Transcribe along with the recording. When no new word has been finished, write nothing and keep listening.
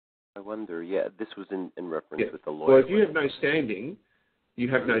I wonder, yeah, this was in reference with the lawyer. Well, if you have no standing, you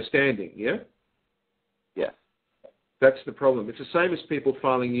have no standing, yeah? Yes. That's the problem. It's the same as people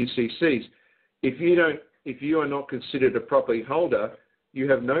filing UCCs. If you are not considered a property holder, you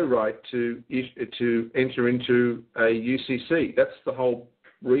have no right to enter into a UCC. That's the whole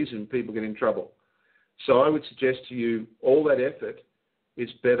reason people get in trouble. So I would suggest to you all that effort is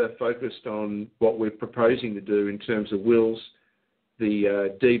better focused on what we're proposing to do in terms of wills,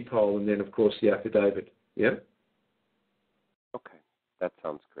 the deed poll, and then, of course, the affidavit. Yeah? Okay. That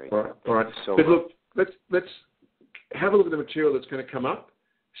sounds great. All right. So but look, let's have a look at the material that's going to come up,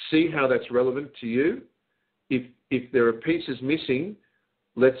 see how that's relevant to you. If there are pieces missing,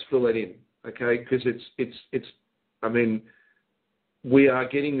 let's fill it in, okay? Because I mean, we are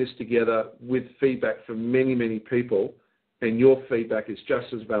getting this together with feedback from many, many people, and your feedback is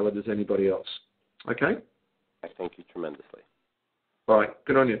just as valid as anybody else, okay? I thank you tremendously. All right,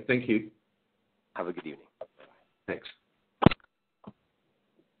 good on you. Thank you. Have a good evening. Thanks.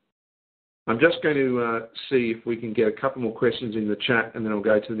 I'm just going to see if we can get a couple more questions in the chat, and then I'll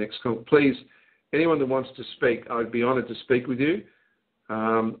go to the next call. Please, anyone that wants to speak, I'd be honoured to speak with you.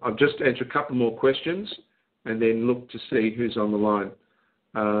 I'll just answer a couple more questions and then look to see who's on the line.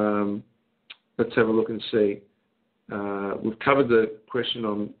 Let's have a look and see. We've covered the question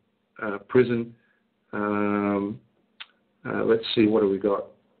on prison. Let's see, what do we got?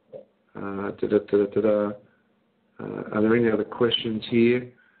 Are there any other questions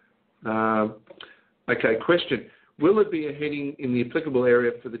here? Okay, question. Will there be a heading in the applicable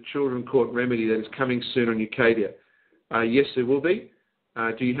area for the children court remedy that is coming soon on UCADIA? Yes, there will be.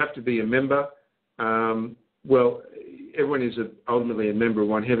 Do you have to be a member? Well, everyone is ultimately a member of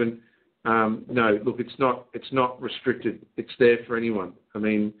One Heaven. No, look, it's not restricted. It's there for anyone. I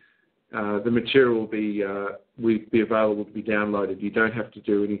mean, the material will be available to be downloaded. You don't have to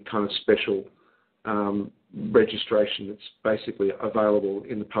do any kind of special registration. It's basically available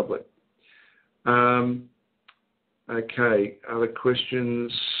in the public. Okay, other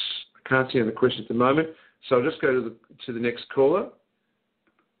questions? I can't see any other questions at the moment, so I'll just go to the next caller.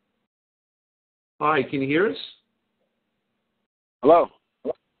 Hi, can you hear us? Hello.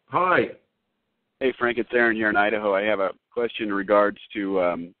 Hi. Hey, Frank, it's Aaron here in Idaho. I have a question in regards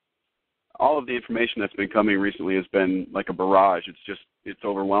to all of the information that's been coming recently has been like a barrage. It's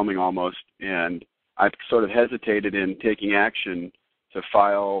overwhelming almost, and I've sort of hesitated in taking action to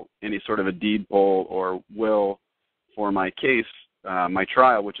file any sort of a deed poll or will for my case, my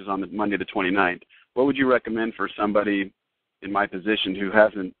trial, which is on Monday the 29th. What would you recommend for somebody in my position who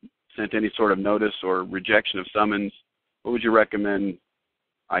hasn't sent any sort of notice or rejection of summons? What would you recommend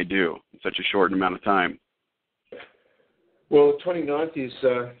I do in such a short amount of time? Well, the 29th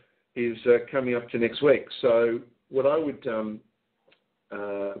is coming up to next week. So what I would,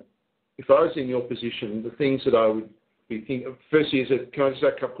 if I was in your position, the things that I would be thinking, firstly, can I just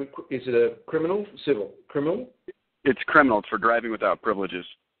ask up quick, is it a criminal, civil? Criminal? It's criminal. It's for driving without privileges.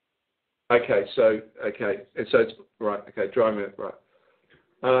 Okay, so it's, right, okay, driving it, right.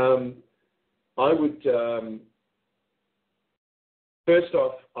 I would, first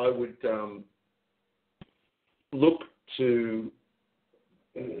off, I would look to,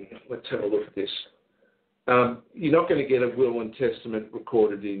 let's have a look at this. You're not going to get a will and testament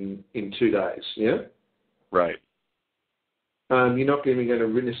recorded in 2 days, yeah? Right. You're not going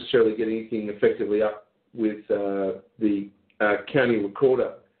to necessarily get anything effectively up with the county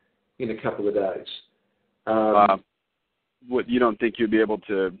recorder in a couple of days. What, you don't think you'd be able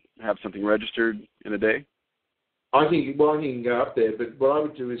to have something registered in a day? I think you can go up there, but what I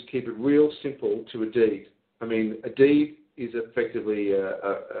would do is keep it real simple to a deed. I mean, a deed is effectively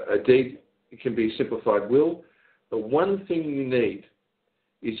a deed. It can be a simplified will. The one thing you need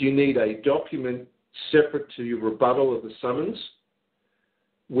is you need a document separate to your rebuttal of the summons,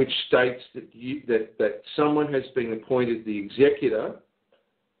 which states that someone has been appointed the executor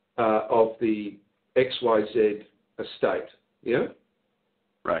of the XYZ estate. Yeah?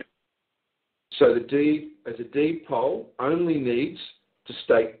 Right. So the deed, as a deed poll, only needs to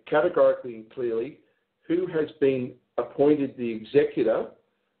state categorically and clearly who has been appointed the executor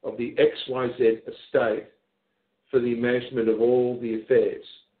of the XYZ estate for the management of all the affairs.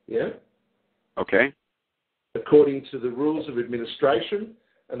 Yeah? Okay. According to the rules of administration,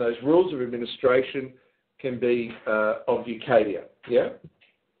 and those rules of administration can be of UCADIA. Yeah?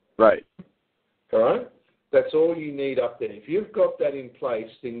 Right. All right? That's all you need up there. If you've got that in place,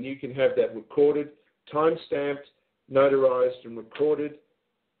 then you can have that recorded, time-stamped, notarized, and recorded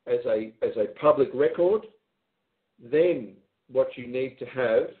as a public record. Then what you need to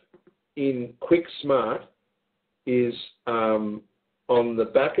have in Quick Smart is on on the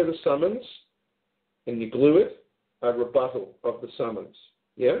back of the summons, and you glue it, a rebuttal of the summons.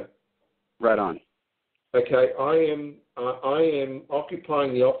 Yeah? Right on. Okay, I am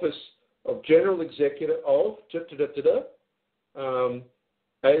occupying the office of General Executive of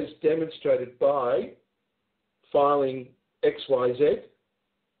as demonstrated by filing XYZ.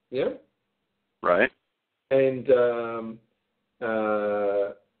 Yeah? Right. And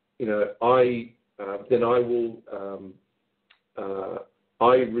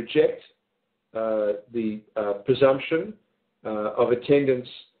I reject the presumption of attendance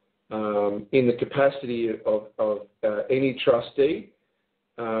in the capacity of any trustee.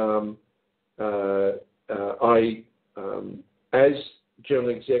 As General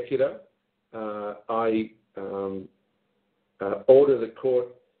Executor, I order the court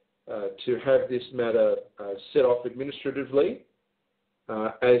to have this matter set off administratively,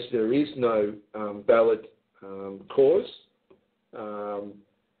 as there is no valid cause.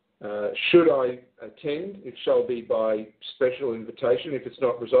 Should I attend, it shall be by special invitation. If it's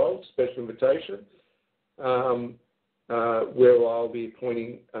not resolved, special invitation, where I'll be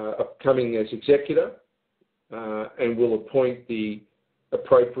appointing, coming as executor, and will appoint the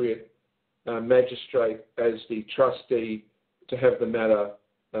appropriate magistrate as the trustee to have the matter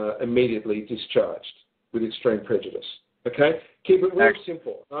immediately discharged with extreme prejudice. Okay? Keep it real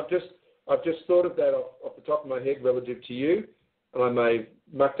simple. I've just thought of that off the top of my head relative to you, and I may have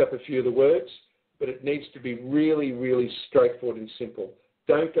mucked up a few of the words, but it needs to be really, really straightforward and simple.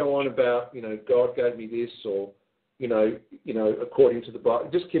 Don't go on about, God gave me this, or, according to the Bible.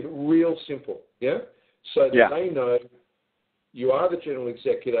 Just keep it real simple, yeah? So that they know you are the General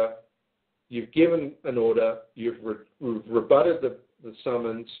Executor, you've given an order, you've rebutted the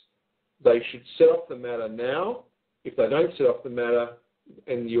summons. They should set off the matter now. If they don't set off the matter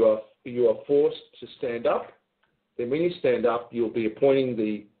and you are forced to stand up, then when you stand up, you'll be appointing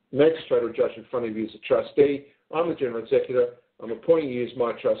the magistrate or judge in front of you as a trustee. I'm the General Executor. I'm appointing you as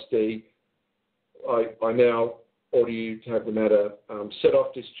my trustee. I now order you to have the matter set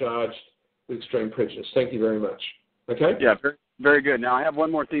off, discharged with extreme prejudice. Thank you very much. Okay? Yeah, very, very good. Now, I have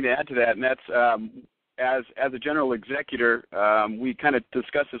one more thing to add to that, and that's as a General Executor, we kind of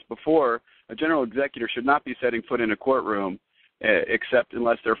discussed this before, a General Executor should not be setting foot in a courtroom except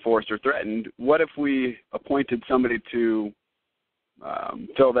unless they're forced or threatened. What if we appointed somebody to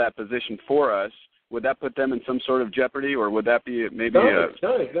fill that position for us? Would that put them in some sort of jeopardy, or would that be maybe No.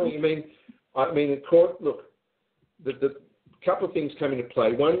 I mean, the court, look, the couple of things come into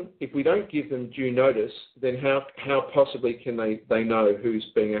play. One, if we don't give them due notice, then how possibly can they know who's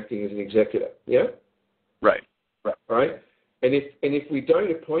acting as an executor? Yeah? Right. Right? And if we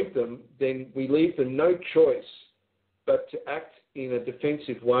don't appoint them, then we leave them no choice but to act in a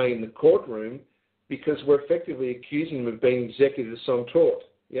defensive way in the courtroom, because we're effectively accusing them of being executor sans tort.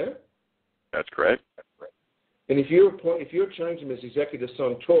 Yeah? That's correct. And if you're changing them as executor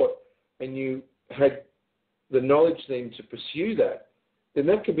sans tort, and you had the knowledge then to pursue that, then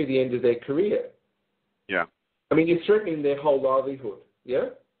that could be the end of their career. Yeah. I mean, you're threatening their whole livelihood. Yeah?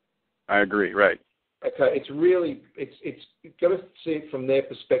 I agree. Right. Okay. It's you've got to see it from their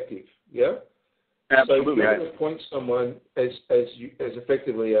perspective. Yeah? Absolutely. So if you're going to appoint someone as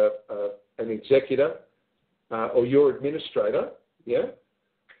effectively an executor or your administrator, yeah,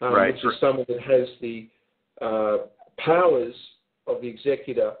 right, which is someone that has the powers of the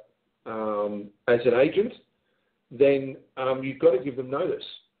executor as an agent, then you've got to give them notice.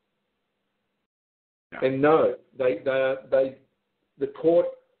 Yeah. And no, the court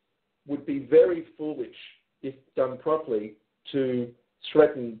would be very foolish, if done properly, to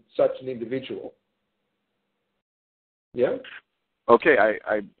threaten such an individual. Yeah? Okay,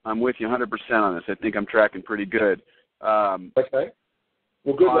 I'm with you 100% on this. I think I'm tracking pretty good. Okay.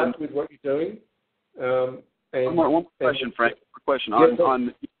 Well, good luck with what you're doing. One more question, Frank. Question.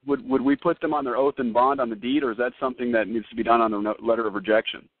 Would we put them on their oath and bond on the deed, or is that something that needs to be done on the letter of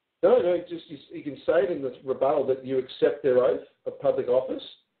rejection? No, just you can say it in the rebuttal that you accept their oath of public office,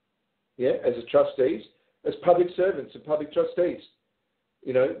 yeah, as a trustees, as public servants and public trustees.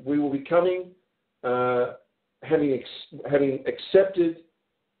 We will be coming, having accepted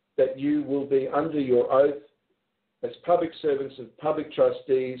that you will be under your oath as public servants and public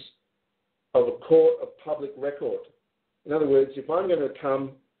trustees of a court of public record. In other words, if I'm going to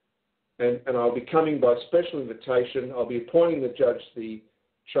come, and I'll be coming by special invitation, I'll be appointing the judge, the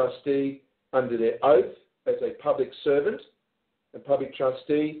trustee, under their oath as a public servant and public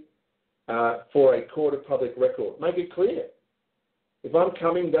trustee for a court of public record. Make it clear. If I'm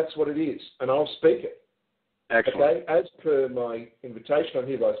coming, that's what it is, and I'll speak it. Excellent. Okay? As per my invitation, I'm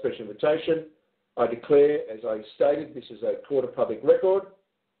here by special invitation. I declare, as I stated, this is a court of public record,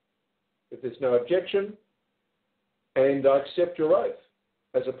 if there's no objection, and I accept your oath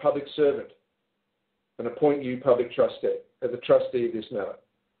as a public servant and appoint you public trustee, as a trustee of this matter.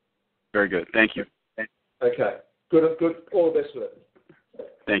 Very good. Thank you. Okay. Good. All the best with it.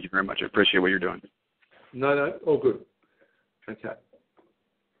 Thank you very much. I appreciate what you're doing. No, all good. Okay.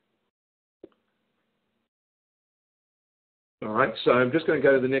 All right, so I'm just going to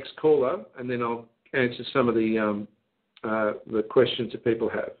go to the next caller, and then I'll answer some of the questions that people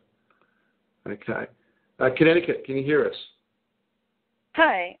have. Okay. Connecticut, can you hear us?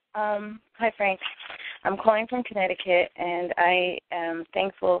 Hi. Hi, Frank. I'm calling from Connecticut, and I am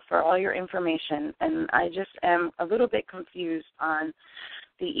thankful for all your information, and I just am a little bit confused on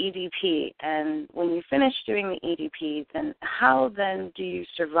the EDP. And when you finish doing the EDP, then how then do you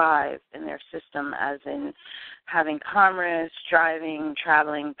survive in their system, as in having commerce, driving,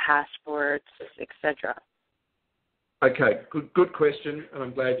 traveling, passports, etc.? Okay, good question, and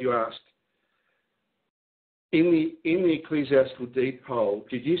I'm glad you asked. In the ecclesiastical deed poll,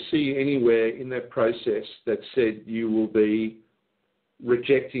 did you see anywhere in that process that said you will be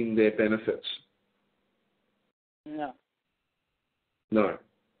rejecting their benefits? No. No.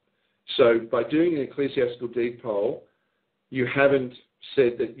 So by doing an ecclesiastical deed poll, you haven't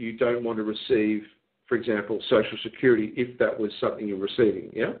said that you don't want to receive, for example, Social Security, if that was something you're receiving,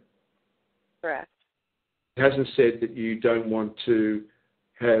 yeah? Correct. It hasn't said that you don't want to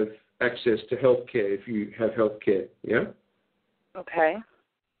have access to health care if you have health care, yeah? Okay.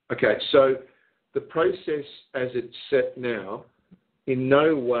 Okay, so the process as it's set now, in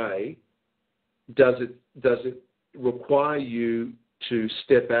no way does it require you to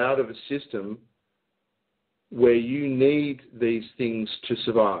step out of a system where you need these things to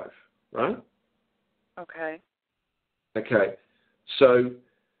survive, right? Okay. Okay, so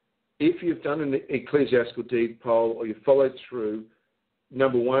if you've done an ecclesiastical deed poll or you've followed through,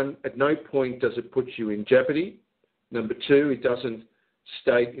 number one, at no point does it put you in jeopardy. Number two, it doesn't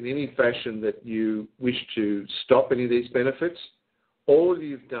state in any fashion that you wish to stop any of these benefits. All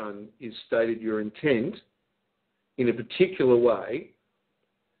you've done is stated your intent in a particular way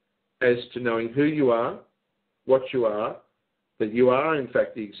as to knowing who you are, what you are, that you are in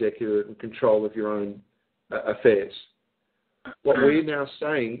fact the executor in control of your own affairs. What we're now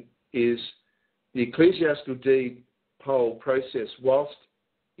saying is the ecclesiastical deed poll process, whilst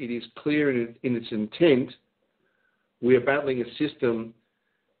it is clear in its intent, we are battling a system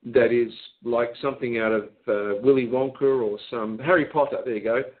that is like something out of Willy Wonka or some Harry Potter. There you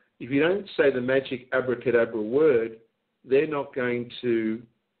go. If you don't say the magic abracadabra word, they're not going to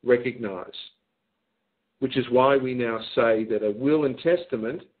recognise, which is why we now say that a will and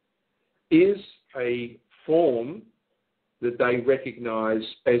testament is a form that they recognise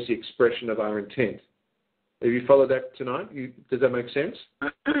as the expression of our intent. Have you followed that tonight? Does that make sense?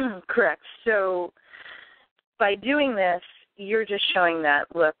 Correct. So by doing this, you're just showing that,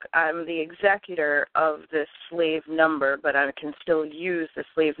 look, I'm the executor of this slave number, but I can still use the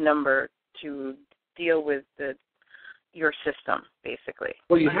slave number to deal with your system, basically.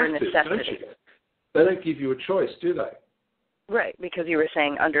 Well, you under have to, necessity. don't you? They don't give you a choice, do they? Right, because you were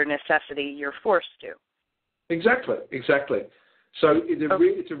saying under necessity, you're forced to. Exactly. So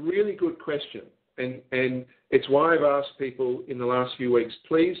it's a really good question. And it's why I've asked people in the last few weeks,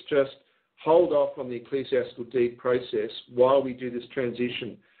 please just hold off on the ecclesiastical deed process while we do this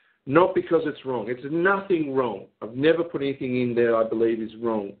transition. Not because it's wrong. It's nothing wrong. I've never put anything in there I believe is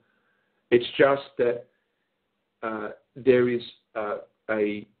wrong. It's just that there is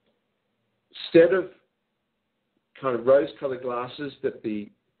a set of kind of rose-coloured glasses that the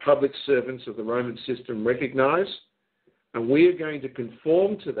public servants of the Roman system recognise, and we are going to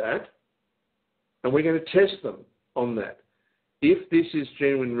conform to that, and we're going to test them on that. If this is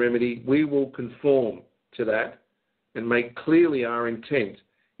genuine remedy, we will conform to that and make clearly our intent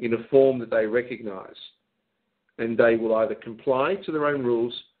in a form that they recognise. And they will either comply to their own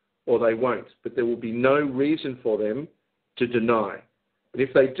rules or they won't. But there will be no reason for them to deny. And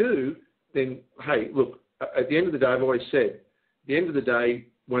if they do, then, hey, look, at the end of the day, I've always said, at the end of the day,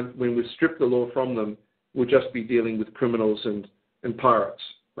 when we strip the law from them, we'll just be dealing with criminals and pirates,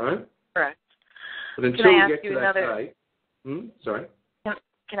 right? Correct. But until we get to that day... Sorry?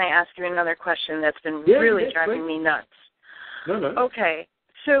 Can I ask you another question that's been really driving me nuts? No. Okay.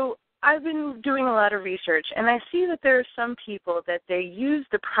 So I've been doing a lot of research, and I see that there are some people that they use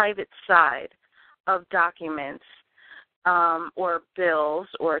the private side of documents or bills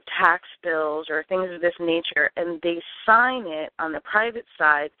or tax bills or things of this nature, and they sign it on the private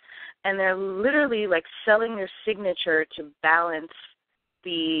side, and they're literally like selling their signature to balance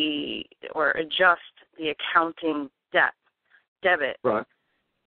or adjust the accounting debit Right.